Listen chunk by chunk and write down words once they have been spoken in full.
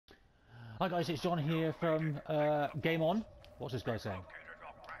Hi guys, it's John here from Game On. What's this guy saying?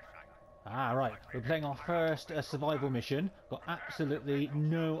 Ah, right. We're playing our first survival mission. Got absolutely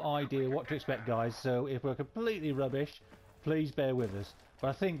no idea what to expect, guys. So if we're completely rubbish, please bear with us. But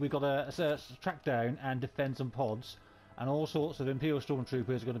I think we've got to track down and defend some pods, and all sorts of Imperial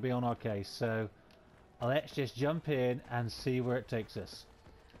Stormtroopers are going to be on our case. So let's just jump in and see where it takes us.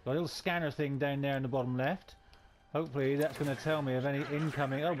 Got a little scanner thing down there in the bottom left. Hopefully that's going to tell me of any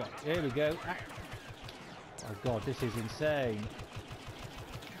incoming... Oh, here we go. Oh god, this is insane.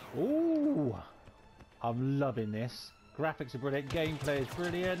 Ooh, I'm loving this. Graphics are brilliant, gameplay is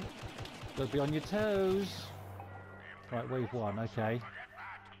brilliant. Got to be on your toes. Right, wave one, okay.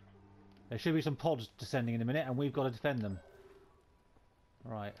 There should be some pods descending in a minute and we've got to defend them.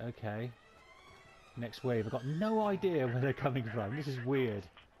 Right, okay. Next wave, I've got no idea where they're coming from. This is weird.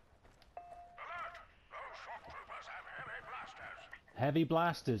 Heavy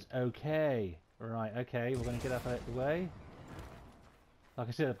blasters, okay. Right, okay, we're going to get up out of the way. Like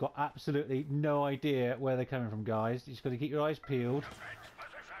I said, I've got absolutely no idea where they're coming from, guys. You just got to keep your eyes peeled.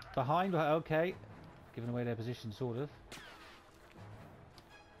 Behind, okay. Giving away their position, sort of.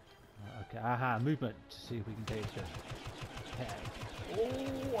 Okay, aha, movement. To see if we can gauge them. Okay.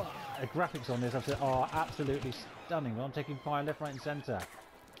 Oh, the graphics on this are absolutely stunning. I'm taking fire left, right and centre.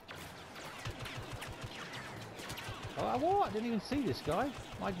 Oh, what? I didn't even see this guy.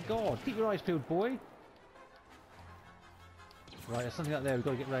 My god. Keep your eyes peeled, boy. Right, there's something up there. We've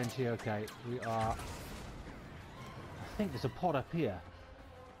got to get round here. Okay, we are... I think there's a pod up here.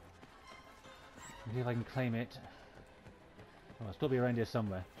 Maybe if I can claim it. Oh, it's got to be around here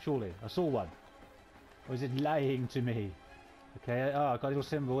somewhere. Surely. I saw one. Or is it lying to me? Okay, oh, I've got a little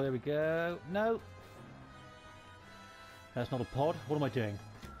symbol. There we go. No! That's not a pod. What am I doing?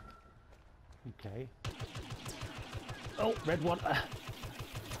 Okay. Oh, red one.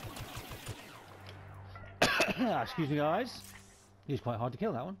 Excuse me, guys. He's quite hard to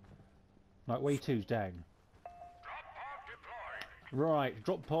kill, that one. Right, wave two's down. Right,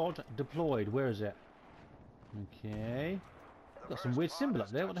 drop pod deployed. Where is it? Okay. Got some weird symbol up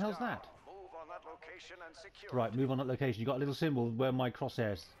there. What the hell's that? Right, move on that location. You got a little symbol where my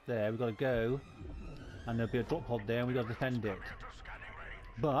crosshairs. There, we've got to go. And there'll be a drop pod there and we've got to defend it.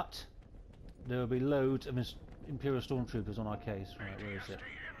 But there will be loads of Imperial Stormtroopers on our case. Right, where is it?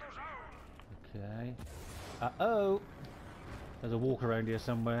 Okay. Uh-oh! There's a walk around here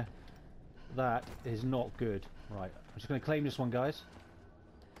somewhere. That is not good. Right, I'm just going to claim this one, guys.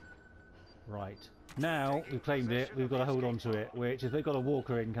 Right. Now we've claimed it, we've got to hold on to it, which if they've got a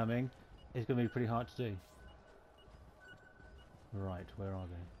walker incoming, it's going to be pretty hard to do. Right, where are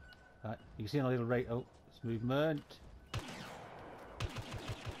they? You can see on a little rate... Oh, it's movement.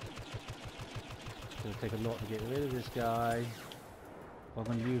 It's going to take a lot to get rid of this guy. I'm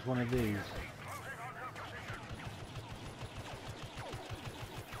going to use one of these.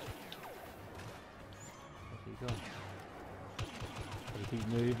 Off you go. Got to keep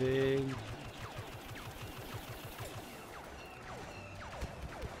moving.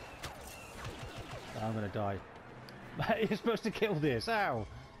 I'm going to die. You're supposed to kill this. Ow!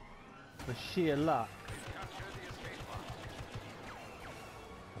 For sheer luck.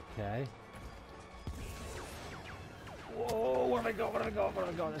 Okay. Whoa! What have I got? What have I got? What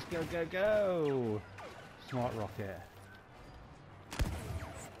have I got? Let's go, go, go! Smart rocket.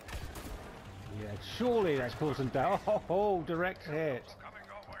 Yeah, surely that's caused some damage. Oh, direct hit.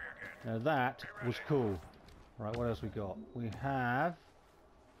 Now that was cool. Right, what else we got? We have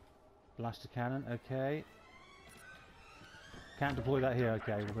blaster cannon. Okay. Can't deploy that here.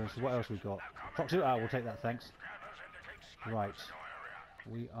 Okay. We're going to see what else we got. Proximity. Oh, we'll take that. Thanks. Right.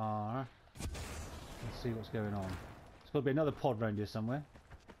 We are. Let's see what's going on. There's got to be another pod around here somewhere.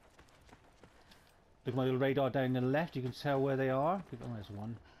 Look at my little radar down to the left. You can tell where they are. Oh, there's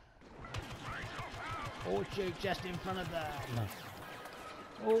one. Oh, shoot, just in front of them. No.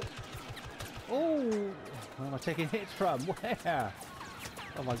 Oh. Oh. Where am I taking hits from? Where?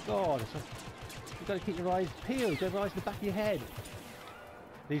 Oh my god. You've got to keep your eyes peeled. Your eyes in the back of your head.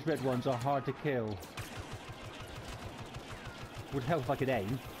 These red ones are hard to kill. Would help if I could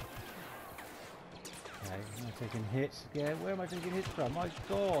aim. Okay, I'm taking hits again. Where am I taking hits from? My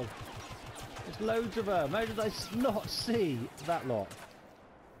god. There's loads of them. How did I not see that lot?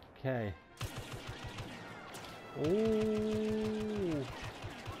 Okay. Ooh.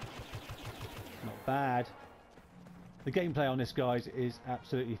 Not bad. The gameplay on this, guys, is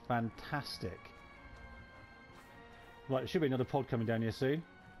absolutely fantastic. Right, there should be another pod coming down here soon.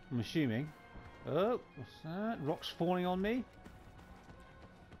 I'm assuming. Oh, what's that? Rocks falling on me.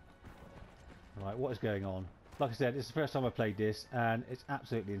 Right, what is going on? Like I said, it's the first time I played this, and it's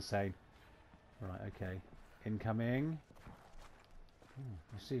absolutely insane. Right, okay. Incoming.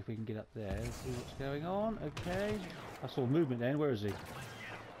 Let's see if we can get up there and see what's going on. Okay. I saw movement then. Where is he?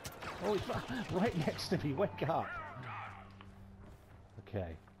 Oh, he's right next to me. Wake up.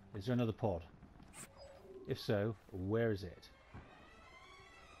 Okay. Is there another pod? If so, where is it?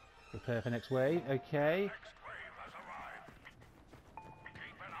 Prepare for next wave. Okay.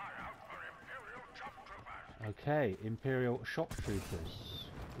 Okay. Imperial shock troopers.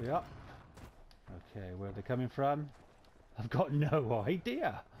 We up? Okay. Where are they coming from? I've got no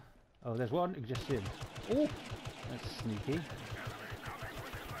idea. Oh, there's one just in. Oh, that's sneaky.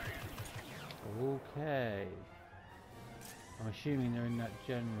 Okay. I'm assuming they're in that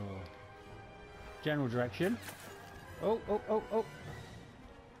general direction. Oh.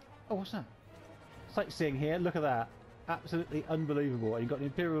 Oh, what's that? Sightseeing here. Look at that. Absolutely unbelievable. And you've got the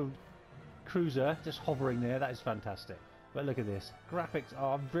Imperial cruiser just hovering there. That is fantastic. But look at this. Graphics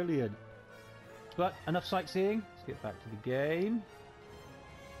are brilliant. But enough sightseeing. Let's get back to the game.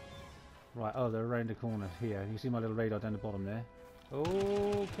 Right, oh, they're around the corner here. You see my little radar down the bottom there.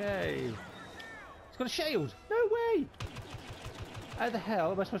 Okay. He's got a shield. No way. How the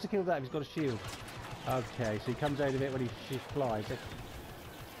hell am I supposed to kill that if he's got a shield? Okay, so he comes out of it when she flies.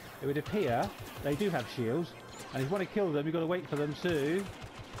 It would appear they do have shields, and if you want to kill them, you've got to wait for them to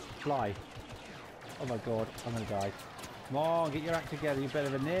fly. Oh my god, I'm going to die. Come on, get your act together. You're better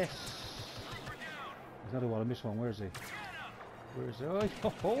than this. There's another one. I missed one. Where is he? Where is he?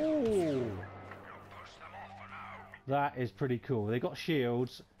 Oh! That is pretty cool. They got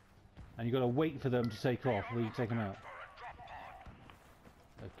shields, and you've got to wait for them to take off before you take them out.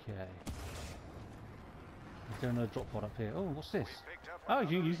 Okay. Is there another drop pod up here? Oh, what's this? Oh,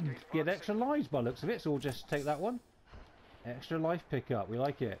 you can get extra lives by the looks of it, so we'll just take that one. Extra life pickup. We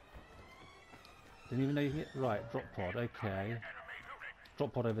like it. Didn't even know you can get... Right, drop pod. Okay.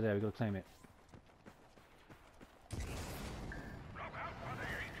 Drop pod over there. We've got to claim it.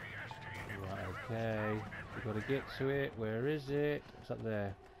 Right, okay. We've got to get to it. Where is it? It's up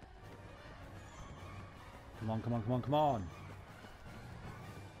there. Come on, come on, come on, come on.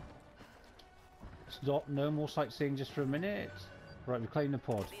 Stop. No more sightseeing just for a minute. Right, we've claimed the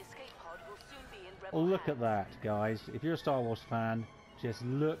pod. Oh, look at that, guys. If you're a Star Wars fan, just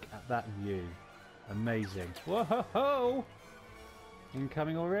look at that view. Amazing. Whoa-ho-ho!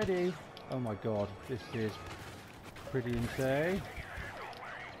 Incoming already. Oh my god, this is pretty insane.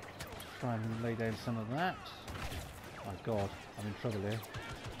 Try and lay down some of that. My god, I'm in trouble here.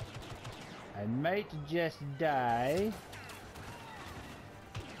 I might just die.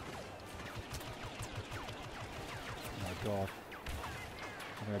 Oh my god.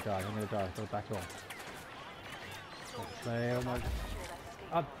 I'm gonna die, I'm gonna die. I've got to back off. Oh my...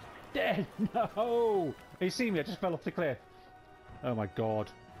 I'm dead! No! You see me, I just fell off the cliff. Oh my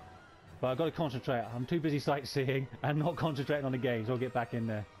god. But I've got to concentrate. I'm too busy sightseeing and not concentrating on the game, so I'll get back in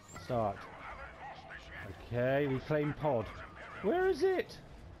there. Start. Okay, reclaim pod. Where is it?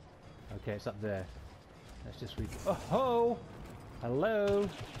 Okay, it's up there. Let's just Oh ho! Hello!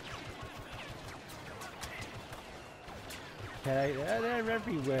 Okay, they're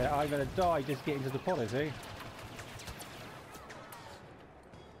everywhere. I'm gonna die just getting to the pod, I think.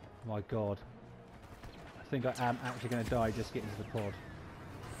 My god. I think I am actually gonna die just getting to the pod.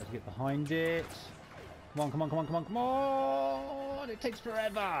 Let's get behind it. Come on, come on, come on, come on, come on! It takes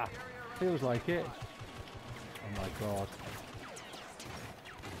forever! Feels like it. Oh my god.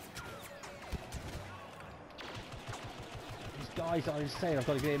 These guys are insane. I've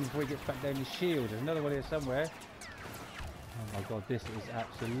got to get him before he gets back down his shield. There's another one here somewhere. Oh my god, this is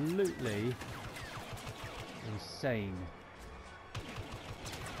absolutely insane.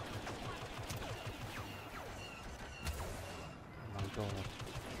 Oh my god.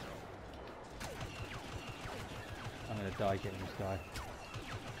 I'm gonna die getting this guy.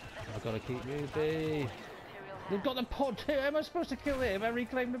 I've got to keep moving. They've got the pod too. Am I supposed to kill him and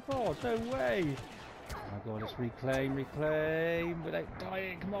reclaim the pod? No way. Oh my god, let's reclaim without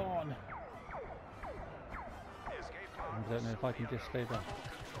dying. Come on. I don't know if I can just stay back.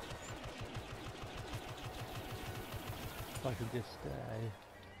 If I can just stay.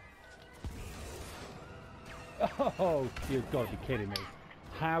 Oh, you've got to be kidding me.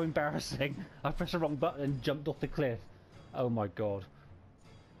 How embarrassing. I pressed the wrong button and jumped off the cliff. Oh my god.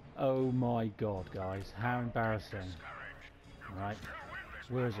 Oh my god, guys. How embarrassing. Right.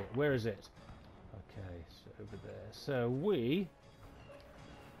 Where is it? Where is it? Okay, so over there. So we...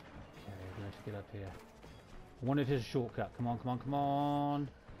 Okay, we're going to get up here. I wonder if there's a shortcut. Come on, come on, come on.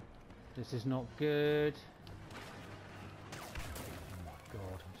 This is not good. Oh my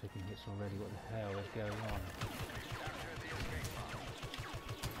god, I'm taking hits already. What the hell is going on?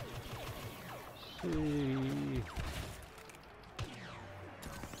 Come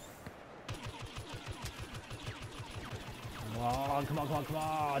on, come on, come on, come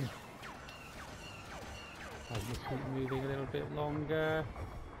on! I'll just keep moving a little bit longer.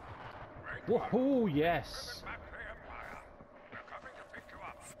 Woohoo, yes!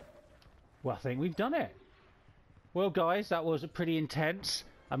 Well, I think we've done it. Well, guys, that was pretty intense.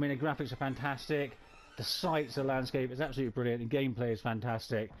 I mean, the graphics are fantastic. The sights, the landscape is absolutely brilliant. The gameplay is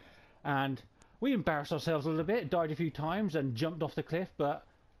fantastic. And we embarrassed ourselves a little bit, died a few times and jumped off the cliff, but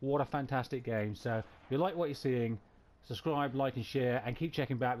what a fantastic game. So if you like what you're seeing, subscribe, like and share, and keep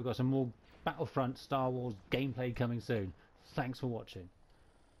checking back. We've got some more Battlefront Star Wars gameplay coming soon. Thanks for watching.